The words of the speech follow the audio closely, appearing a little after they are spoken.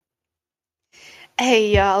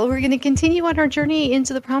Hey, y'all, we're going to continue on our journey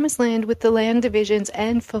into the Promised Land with the land divisions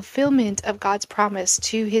and fulfillment of God's promise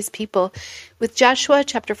to his people with Joshua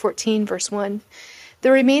chapter 14, verse 1.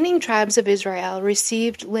 The remaining tribes of Israel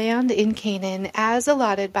received land in Canaan as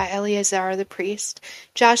allotted by Eleazar the priest,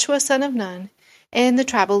 Joshua son of Nun, and the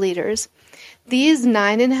tribal leaders. These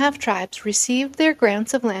 9.5 tribes received their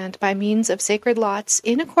grants of land by means of sacred lots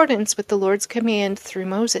in accordance with the Lord's command through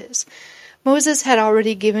Moses. Moses had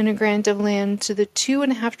already given a grant of land to the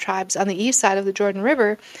 2.5 tribes on the east side of the Jordan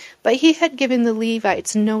River, but he had given the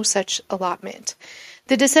Levites no such allotment.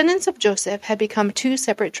 The descendants of Joseph had become 2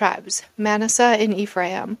 separate tribes, Manasseh and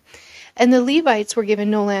Ephraim, and the Levites were given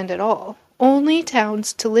no land at all, only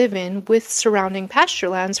towns to live in with surrounding pasture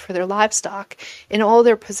lands for their livestock and all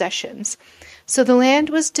their possessions. So the land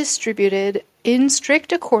was distributed in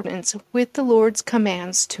strict accordance with the Lord's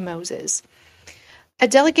commands to Moses. A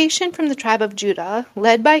delegation from the tribe of Judah,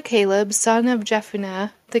 led by Caleb, son of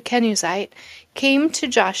Jephunneh the Kenizzite, came to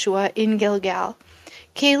Joshua in Gilgal.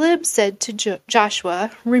 Caleb said to Joshua,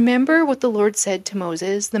 "Remember what the Lord said to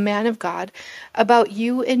Moses, the man of God, about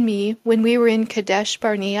you and me when we were in Kadesh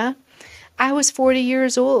Barnea? I was 40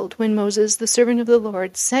 years old when Moses, the servant of the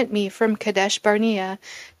Lord, sent me from Kadesh Barnea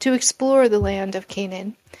to explore the land of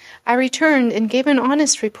Canaan. I returned and gave an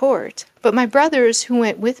honest report, but my brothers who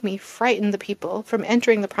went with me frightened the people from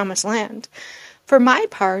entering the promised land. For my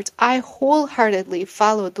part, I wholeheartedly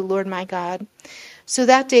followed the Lord my God. So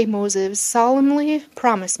that day Moses solemnly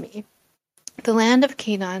promised me, 'The land of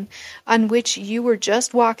Canaan, on which you were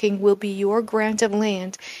just walking, will be your grant of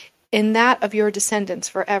land, and that of your descendants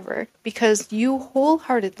forever, because you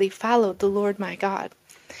wholeheartedly followed the Lord my God.'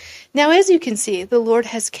 Now, as you can see, the Lord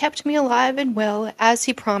has kept me alive and well, as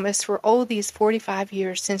he promised, for all these 45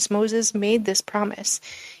 years since Moses made this promise,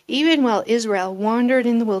 even while Israel wandered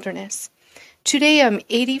in the wilderness. Today I'm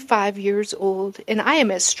 85 years old, and I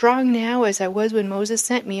am as strong now as I was when Moses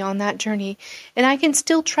sent me on that journey, and I can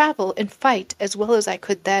still travel and fight as well as I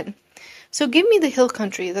could then. So give me the hill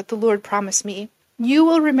country that the Lord promised me. You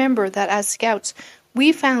will remember that as scouts,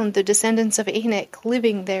 we found the descendants of Anak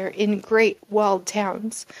living there in great walled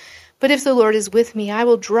towns. But if the Lord is with me, I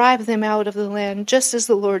will drive them out of the land, just as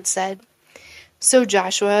the Lord said." So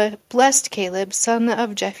Joshua blessed Caleb, son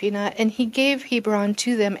of Jephunneh, and he gave Hebron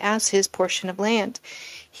to them as his portion of land.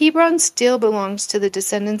 Hebron still belongs to the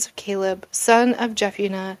descendants of Caleb, son of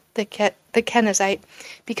Jephunneh the Kenizzite,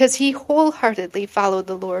 because he wholeheartedly followed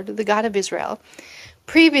the Lord, the God of Israel.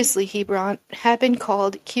 Previously Hebron had been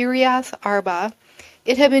called Kiriath Arba.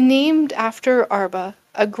 It had been named after Arba,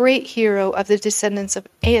 a great hero of the descendants of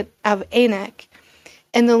Anak,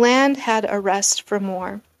 and the land had a rest from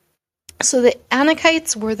war. So the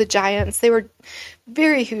Anakites were the giants. They were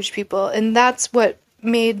very huge people, and that's what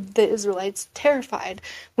made the Israelites terrified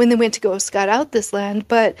when they went to go scout out this land.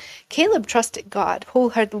 But Caleb trusted God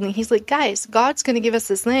wholeheartedly. He's like, "Guys, God's going to give us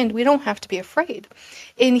this land. We don't have to be afraid."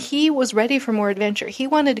 And he was ready for more adventure. He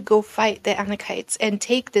wanted to go fight the Anakites and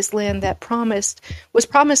take this land that was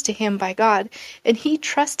promised to him by God. And he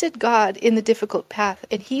trusted God in the difficult path,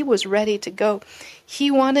 and he was ready to go. He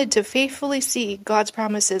wanted to faithfully see God's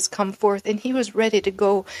promises come forth, and he was ready to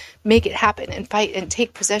go make it happen and fight and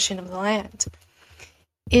take possession of the land.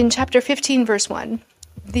 In chapter 15, verse 1,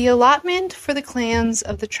 the allotment for the clans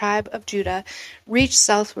of the tribe of Judah reached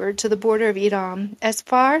southward to the border of Edom, as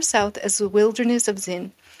far south as the wilderness of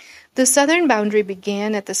Zin. The southern boundary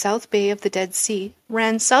began at the south bay of the Dead Sea,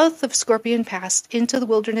 ran south of Scorpion Pass into the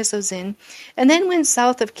wilderness of Zin, and then went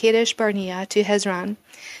south of Kadesh Barnea to Hezron.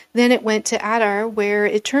 Then it went to Adar, where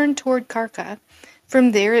it turned toward Karka.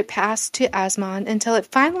 From there it passed to Asmon until it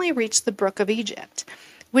finally reached the brook of Egypt,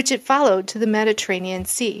 which it followed to the Mediterranean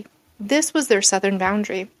Sea. This was their southern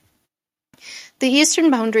boundary. The eastern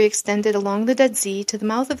boundary extended along the Dead Sea to the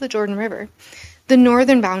mouth of the Jordan River. The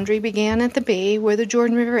northern boundary began at the bay where the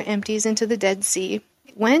Jordan River empties into the Dead Sea,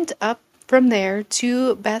 went up from there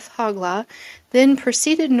to Beth Hoglah, then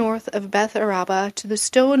proceeded north of Beth Araba to the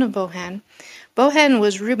stone of Bohan. Bohan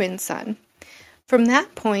was Reuben's son. From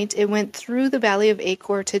that point it went through the valley of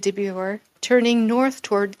Achor to Debir, turning north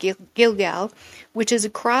toward Gilgal, which is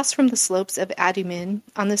across from the slopes of Adummim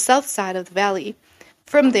on the south side of the valley.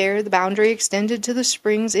 From there, the boundary extended to the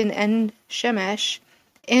springs in En-Shemesh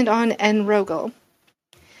and on En-Rogel.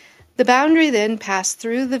 The boundary then passed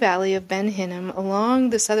through the valley of Ben-Hinnom along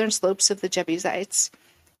the southern slopes of the Jebusites,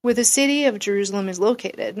 where the city of Jerusalem is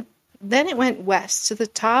located. Then it went west to the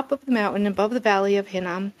top of the mountain above the valley of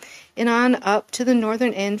Hinnom, and on up to the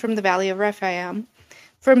northern end from the valley of Rephaim.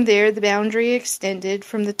 From there, the boundary extended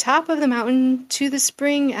from the top of the mountain to the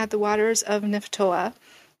spring at the waters of Nephtoah,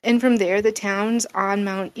 and from there the towns on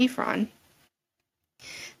Mount Ephron.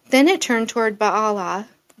 Then it turned toward Baalah,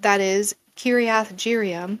 that is, Kiriath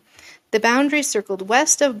Jearim. The boundary circled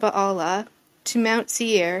west of Baalah to Mount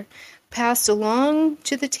Seir, passed along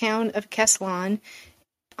to the town of Keslon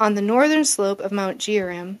on the northern slope of Mount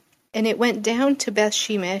Jearim, and it went down to Beth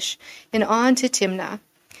Shemesh and on to Timnah.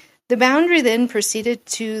 The boundary then proceeded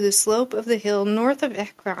to the slope of the hill north of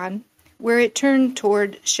Ekron, where it turned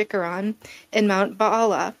toward Shikkeron and Mount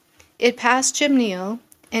Baalah. It passed Jimneel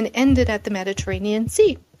and ended at the Mediterranean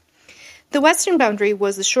Sea. The western boundary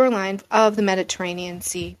was the shoreline of the Mediterranean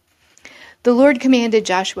Sea. The Lord commanded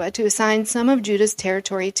Joshua to assign some of Judah's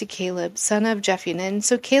territory to Caleb, son of Jephunneh.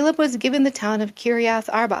 So Caleb was given the town of Kiriath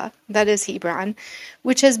Arba, that is Hebron,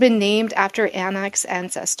 which has been named after Anak's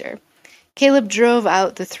ancestor. Caleb drove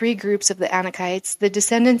out the three groups of the Anakites, the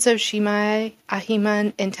descendants of Shimei,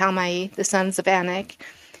 Ahiman, and Talmai, the sons of Anak.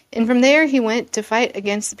 And from there he went to fight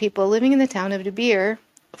against the people living in the town of Debir,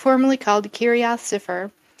 formerly called Kiriath Sepher.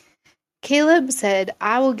 Caleb said,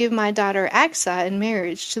 I will give my daughter Aksa in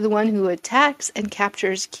marriage to the one who attacks and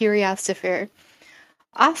captures Kiriath Sepher.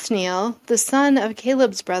 Othniel, the son of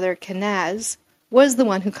Caleb's brother Kenaz, was the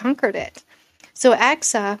one who conquered it. So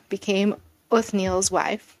Aksa became Othniel's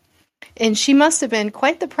wife. And she must have been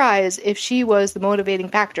quite the prize if she was the motivating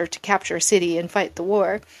factor to capture a city and fight the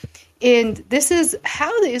war. And this is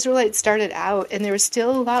how the Israelites started out, and there was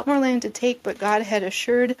still a lot more land to take, but God had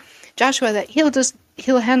assured Joshua that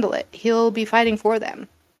he'll handle it. He'll be fighting for them.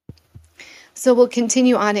 So we'll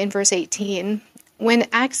continue on in verse 18. When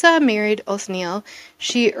Aksa married Othniel,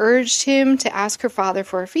 she urged him to ask her father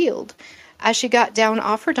for a field. As she got down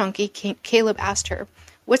off her donkey, Caleb asked her,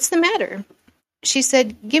 What's the matter? She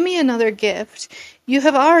said, Give me another gift. You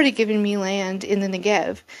have already given me land in the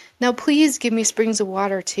Negev. Now please give me springs of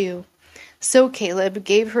water too. So Caleb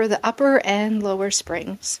gave her the upper and lower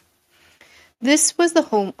springs. This was the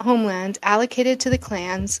homeland allocated to the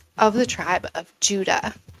clans of the tribe of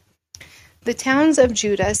Judah. The towns of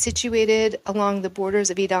Judah situated along the borders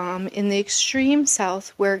of Edom in the extreme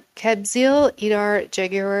south were Kebzil, Edar,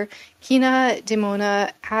 Jegur, Kina,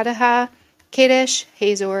 Dimona, Adaha, Kadesh,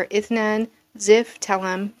 Hazor, Ithnan, Ziph,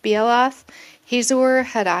 Telem, Bealoth, Hazor,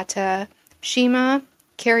 Hadattah, Shema,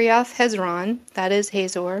 Kiriath Hezron, that is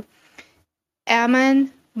Hazor,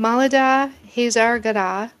 Ammon, Maladah, Hazar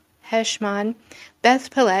Gadah, Heshmon, Beth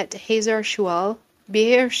Pelet, Hazar Shual,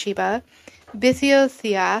 Beersheba,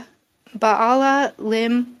 Bithiothia, Baala,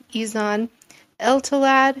 Lim, Ezon,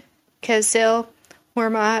 Eltolad, Kesil,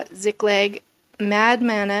 Hormah, Ziklag,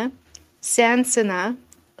 Madmana, Sansana,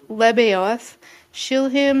 Lebaoth,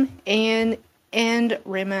 Shilhim, and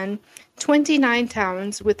Rimmon, 29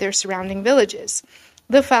 towns with their surrounding villages.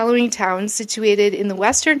 The following towns situated in the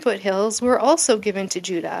western foothills were also given to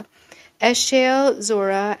Judah: Eshtael,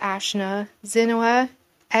 Zorah, Ashna, Zinoah,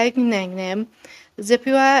 Agnagnim,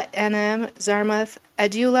 Zippua, Anam, Zarmath,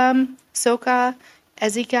 Adulam, Soka,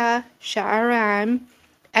 Ezekah, Sha'araim,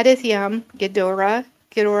 Adithiam, Gedorah,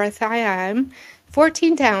 Gedorathaim,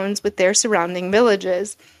 14 towns with their surrounding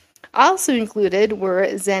villages. Also included were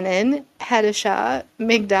Zenin, Hadashah,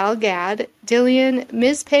 Migdal Gad, Dilian,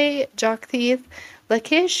 Mizpeh, Joktheth,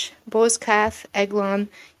 Lachish, Bozkath, Eglon,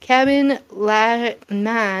 Cabin,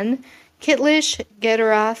 Laman, Kitlish,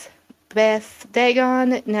 Gederoth, Beth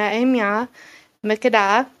Dagon, Naamiah,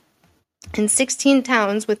 Makkedah, and 16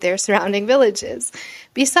 towns with their surrounding villages.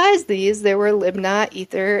 Besides these, there were Libnah,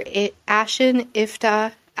 Ether, Ashen,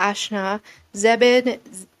 Iftah, Ashna, Zebed,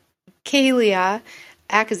 Kaliah,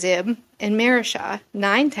 Akzib, and Marishah,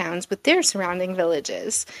 9 towns with their surrounding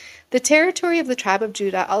villages. The territory of the tribe of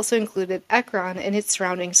Judah also included Ekron and its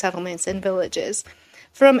surrounding settlements and villages.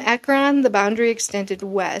 From Ekron, the boundary extended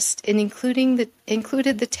west and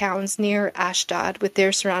included the towns near Ashdod with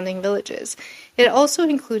their surrounding villages. It also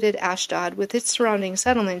included Ashdod with its surrounding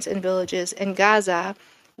settlements and villages, and Gaza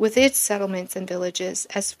with its settlements and villages,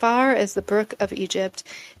 as far as the brook of Egypt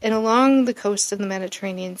and along the coast of the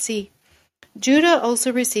Mediterranean Sea. Judah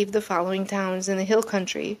also received the following towns in the hill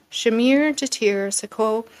country: Shamir, Jatir,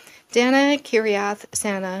 Sako, Dana, Kiriath,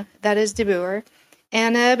 Sana, that is Debur,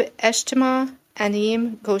 Anab, Eshtemoh,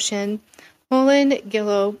 Anim, Goshen, Holon,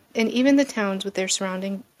 Gilo, and even the towns with their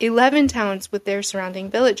 11 towns with their surrounding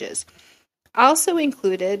villages. Also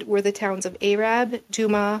included were the towns of Arab,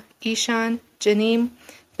 Duma, Ishan, Janim,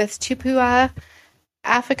 Beth-Tipuah,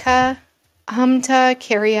 Aphekah, Humta,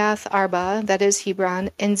 Kiriath Arba, that is Hebron,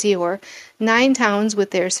 and Zior, 9 towns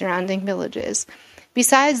with their surrounding villages.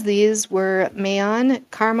 Besides these were Maon,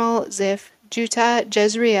 Carmel, Ziph, Juta,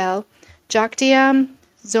 Jezreel, Jokdeam,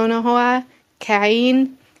 Zonohah,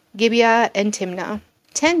 Cain, Gibeah, and Timnah,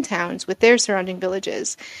 10 towns with their surrounding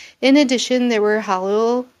villages. In addition, there were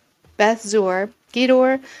Halul, Beth Zur,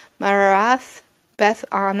 Gedor, Marath, Beth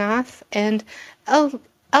Anath, and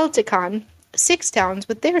Eltekon, 6 towns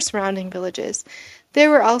with their surrounding villages. There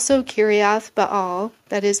were also Kiriath Baal,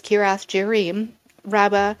 that is Kiriath Jearim,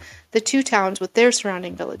 Rabbah, the 2 towns with their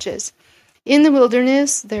surrounding villages. In the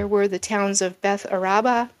wilderness there were the towns of Beth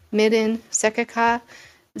Araba, Middin, Sekakah,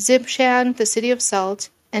 Zibshan, the city of Salt,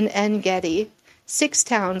 and En-Gedi, 6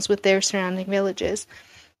 towns with their surrounding villages.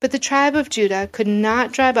 But the tribe of Judah could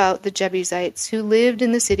not drive out the Jebusites who lived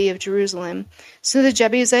in the city of Jerusalem. So the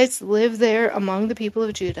Jebusites live there among the people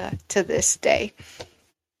of Judah to this day.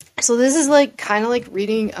 So this is kind of like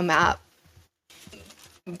reading a map,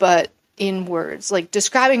 but in words, like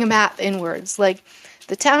describing a map in words. Like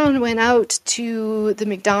the town went out to the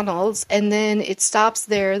McDonald's and then it stops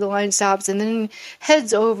there, the line stops, and then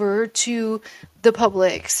heads over to the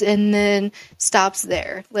Publix and then stops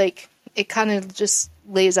there. Like it kind of just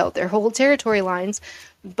lays out their whole territory lines,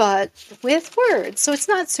 but with words. So it's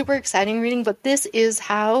not super exciting reading, but this is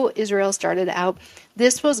how Israel started out.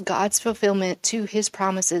 This was God's fulfillment to his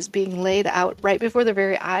promises being laid out right before their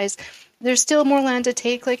very eyes. There's still more land to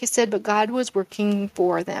take, like I said, but God was working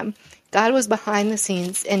for them. God was behind the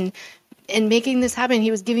scenes and making this happen.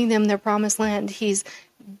 He was giving them their promised land. He's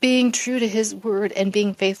being true to his word and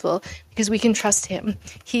being faithful because we can trust him.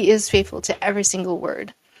 He is faithful to every single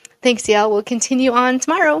word. Thanks, y'all. We'll continue on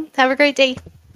tomorrow. Have a great day.